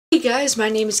Hey guys, my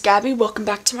name is Gabby, welcome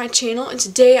back to my channel, and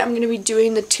today I'm going to be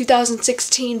doing the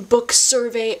 2016 book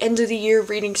survey, end of the year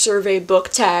reading survey book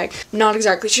tag. I'm not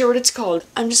exactly sure what it's called.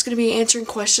 I'm just going to be answering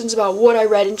questions about what I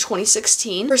read in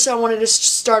 2016. First, I wanted to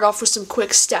start off with some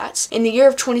quick stats. In the year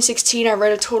of 2016, I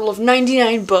read a total of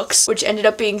 99 books, which ended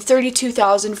up being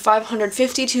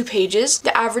 32,552 pages.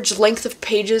 The average length of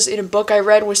pages in a book I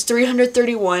read was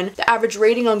 331. The average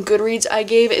rating on Goodreads I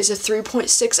gave is a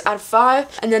 3.6 out of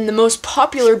 5, and then the most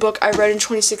popular book I read in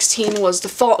 2016 was The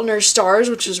Fault in Our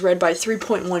Stars, which was read by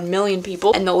 3.1 million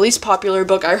people, and the least popular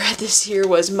book I read this year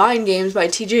was Mind Games by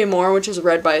TJ Moore, which was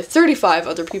read by 35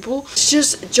 other people. Let's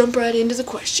just jump right into the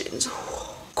questions.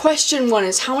 Question 1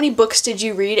 is, how many books did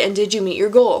you read and did you meet your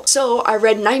goal? So I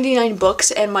read 99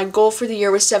 books and my goal for the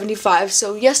year was 75,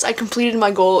 so yes, I completed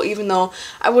my goal even though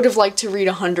I would have liked to read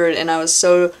 100 and I was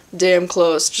so damn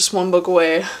close, just one book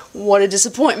away. What a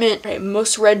disappointment. Right,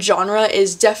 most read genre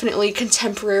is definitely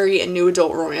contemporary and new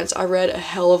adult romance. I read a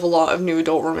hell of a lot of new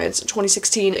adult romance in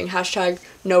 2016 and hashtag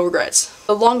no regrets.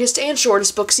 The longest and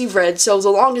shortest books you've read. So the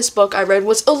longest book I read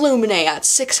was Illuminate at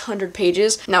 600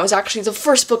 pages, and that was actually the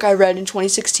first book I read in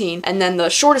 2016. And then the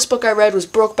shortest book I read was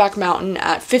Brokeback Mountain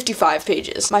at 55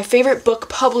 pages. My favorite book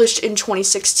published in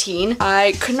 2016,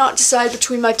 I could not decide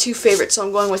between my two favorites, so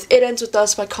I'm going with It Ends With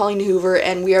Us by Colleen Hoover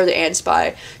and We Are the Ants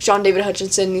by Sean David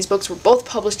Hutchinson. These books were both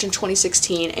published in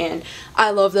 2016, and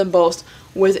I love them both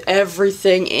with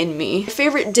everything in me. My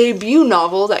favorite debut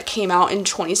novel that came out in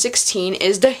 2016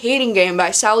 is The Hating Game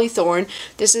by Sally Thorne.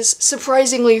 This is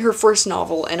surprisingly her first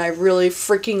novel, and I really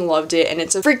freaking loved it, and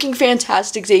it's a freaking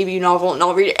fantastic debut novel, and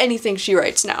I'll read anything she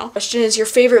writes now. Question is, your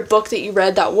favorite book that you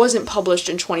read that wasn't published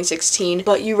in 2016,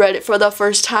 but you read it for the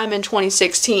first time in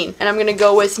 2016? And I'm gonna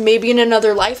go with Maybe in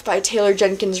Another Life by Taylor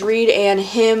Jenkins Reid and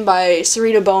Him by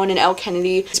Serena Bowen and Elle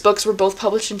Kennedy. These books were both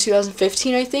published in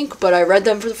 2015, I think, but I read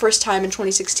them for the first time in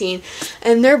 2016,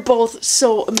 and they're both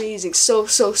so amazing, so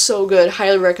good.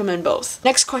 Highly recommend both.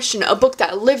 Next question, a book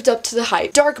that lived up to the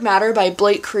hype. Dark Matter by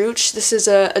Blake Crouch. This is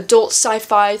a adult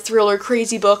sci-fi thriller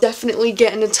crazy book, definitely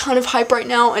getting a ton of hype right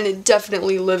now, and it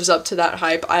definitely lives up to that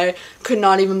hype. I could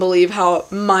not even believe how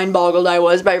mind-boggled I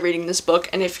was by reading this book,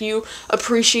 and if you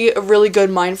appreciate a really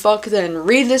good mindfuck, then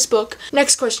read this book.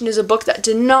 Next question is a book that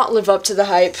did not live up to the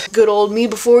hype. Good Old Me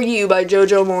Before You by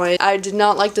Jojo Moyes. I did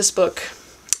not like this book,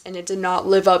 and it did not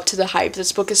live up to the hype.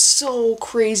 This book is so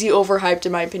crazy overhyped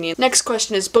in my opinion. Next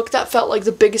question is book that felt like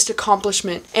the biggest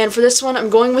accomplishment. And for this one, I'm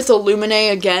going with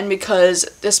Illuminate again because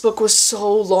this book was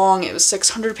so long. It was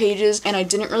 600 pages and I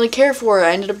didn't really care for it.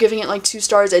 I ended up giving it like 2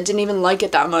 stars. I didn't even like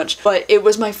it that much. But it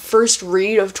was my first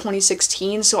read of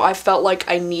 2016, so I felt like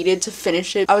I needed to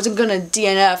finish it. I wasn't gonna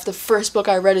DNF the first book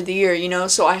I read of the year, you know,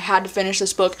 so I had to finish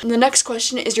this book. And the next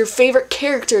question is your favorite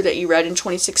character that you read in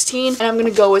 2016. And I'm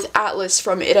gonna go with Atlas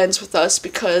from It Ends With Us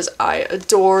because I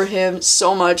adore him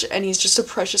so much and he's just a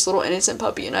precious little innocent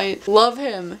puppy and I love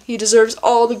him. He deserves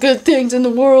all the good things in the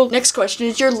world. Next question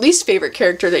is your least favorite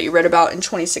character that you read about in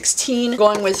 2016.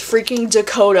 Going with freaking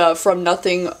Dakota from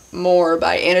Nothing More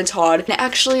by Anna Todd. And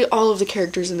actually all of the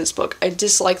characters in this book, I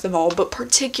dislike them all, but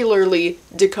particularly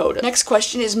Dakota. Next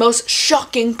question is most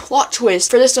shocking plot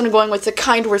twist. For this one, I'm going with The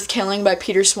Kind Worth Killing by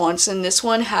Peter Swanson. This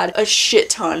one had a shit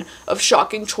ton of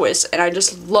shocking twists and I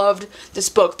just loved this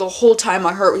book. The whole time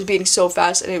my heart was beating so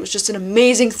fast and it was just an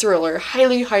amazing thriller.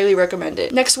 Highly recommend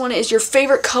it. Next one is your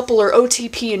favorite couple or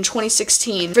OTP in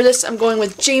 2016. For this, I'm going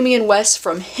with Jamie and Wes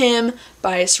from Him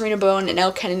by Serena Bowen and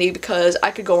Elle Kennedy because I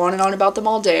could go on and on about them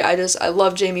all day. I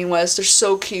love Jamie and Wes. They're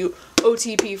so cute.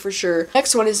 OTP for sure.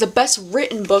 Next one is the best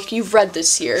written book you've read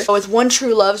this year. With One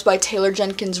True Loves by Taylor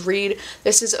Jenkins Reid.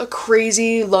 This is a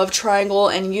crazy love triangle,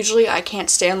 and usually I can't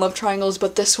stand love triangles,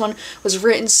 but this one was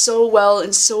written so well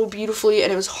and so beautifully,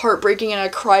 and it was heartbreaking, and I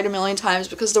cried a million times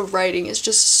because the writing is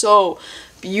just so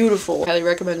beautiful. Highly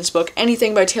recommend this book.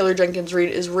 Anything by Taylor Jenkins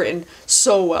Reid is written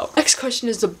so well. Next question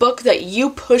is the book that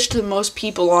you pushed the most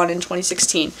people on in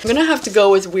 2016. I'm gonna have to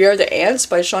go with We Are the Ants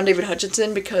by Sean David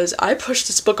Hutchinson because I pushed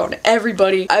this book on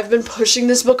everybody. I've been pushing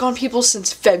this book on people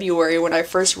since February. When I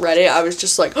first read it, I was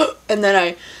just like, and then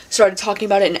I started talking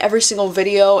about it in every single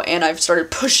video, and I've started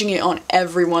pushing it on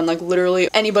everyone, like literally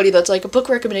anybody that's like a book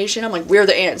recommendation, I'm like, We're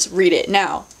the Ants, read it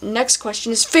now. Next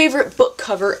question is favorite book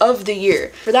cover of the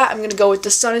year. For that, I'm gonna go with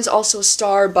The Sun Is Also a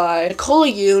Star by Nicola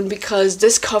Yoon because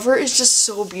this cover is just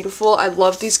so beautiful. I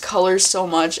love these colors so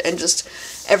much, and just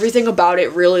everything about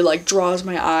it really like draws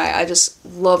my eye. I just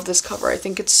love this cover. I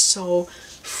think it's so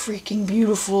freaking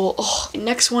beautiful. Oh.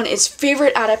 Next one is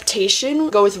favorite adaptation.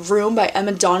 Go with Room by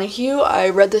Emma Donoghue. I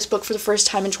read this book for the first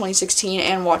time in 2016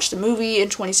 and watched the movie in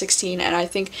 2016, and I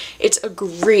think it's a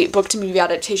great book to movie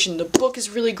adaptation. The book is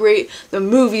really great, the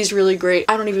movie is really great.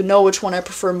 I don't even know which one I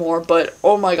prefer more, but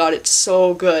oh my god, it's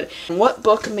so good. And what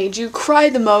book made you cry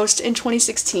the most in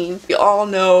 2016? We all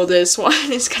know this one.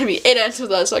 It's gonna be It Ends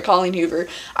With Us by Colleen Hoover.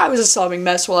 I was a sobbing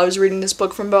mess while I was reading this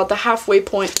book from about the halfway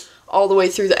point all the way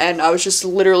through the end. I was just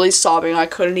literally sobbing. I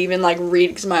couldn't even like read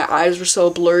because my eyes were so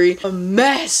blurry. A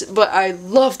mess, but I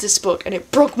loved this book and it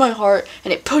broke my heart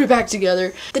and it put it back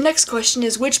together. The next question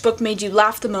is, which book made you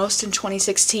laugh the most in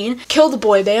 2016? Kill the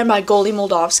Boy Band by Goldie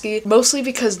Moldavsky. Mostly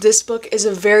because this book is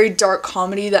a very dark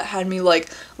comedy that had me like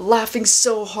laughing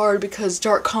so hard because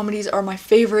dark comedies are my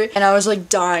favorite, and I was like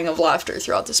dying of laughter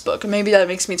throughout this book. And maybe that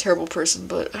makes me a terrible person,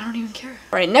 but I don't even care.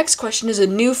 Alright, next question is a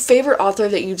new favorite author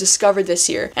that you discovered this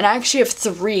year. And I actually have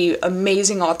 3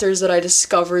 amazing authors that I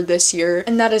discovered this year,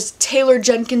 and that is Taylor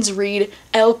Jenkins Reid,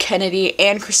 Elle Kennedy,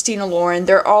 and Christina Lauren.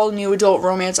 They're all new adult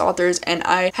romance authors, and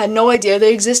I had no idea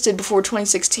they existed before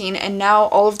 2016, and now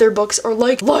all of their books are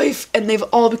like life, and they've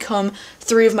all become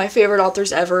 3 of my favorite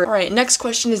authors ever. Alright, next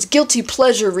question is guilty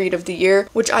pleasure read of the year,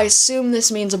 which I assume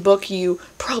this means a book you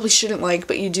probably shouldn't like,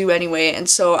 but you do anyway, and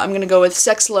so I'm gonna go with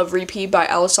Sex, Love, Repeat by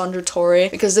Alessandra Torre,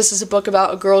 because this is a book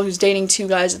about a girl who's dating 2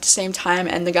 guys at the same time,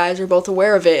 and the guys are both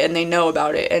aware of it, and they know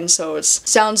about it, and so it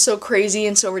sounds so crazy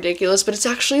and so ridiculous, but it's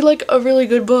actually like a really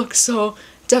good book, so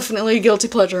definitely a guilty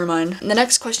pleasure of mine. And the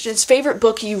next question is favorite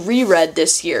book you reread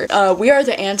this year. We Are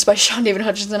the Ants by Sean David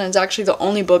Hutchinson, and it's actually the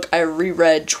only book I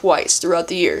reread twice throughout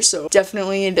the year, so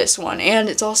definitely this one. And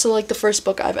it's also like the first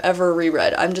book I've ever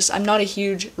reread. I'm not a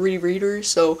huge rereader,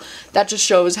 so that just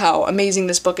shows how amazing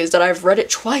this book is that I've read it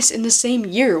twice in the same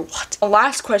year. What? The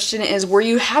last question is, were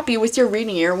you happy with your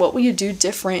reading year? What will you do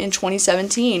different in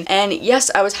 2017? And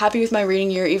yes, I was happy with my reading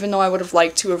year, even though I would have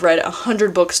liked to have read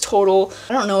 100 books total.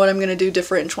 I don't know what I'm gonna do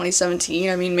different in 2017.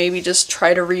 I mean, maybe just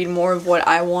try to read more of what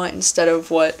I want instead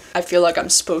of what I feel like I'm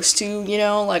supposed to, you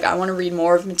know? Like, I want to read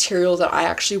more of material that I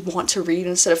actually want to read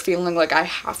instead of feeling like I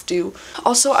have to.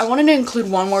 Also, I wanted to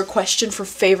include one more question for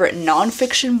favorite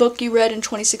nonfiction book you read in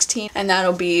 2016, and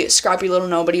that'll be Scrappy Little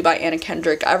Nobody by Anna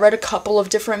Kendrick. I read a couple of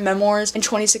different memoirs in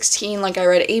 2016, like I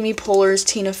read Amy Poehler's,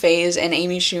 Tina Fey's, and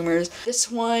Amy Schumer's.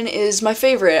 This one is my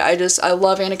favorite. I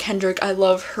love Anna Kendrick. I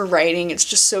love her writing. It's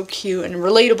just so cute and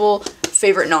relatable.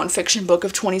 Favorite nonfiction book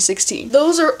of 2016.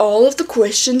 Those are all of the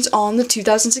questions on the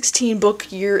 2016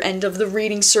 book year end of the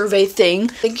reading survey thing.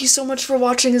 Thank you so much for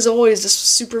watching. As always, this was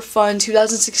super fun.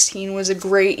 2016 was a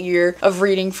great year of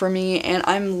reading for me, and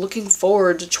I'm looking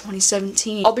forward to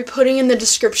 2017. I'll be putting in the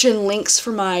description links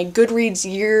for my Goodreads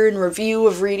year in review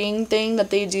of reading thing that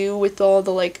they do with all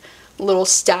the like little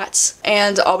stats,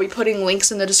 and I'll be putting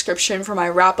links in the description for my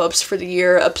wrap-ups for the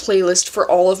year, a playlist for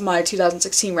all of my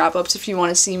 2016 wrap-ups if you want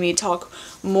to see me talk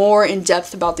more in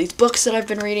depth about these books that I've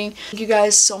been reading. Thank you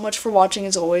guys so much for watching.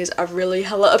 As always, I really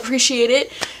hella appreciate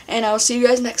it, and I'll see you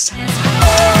guys next time.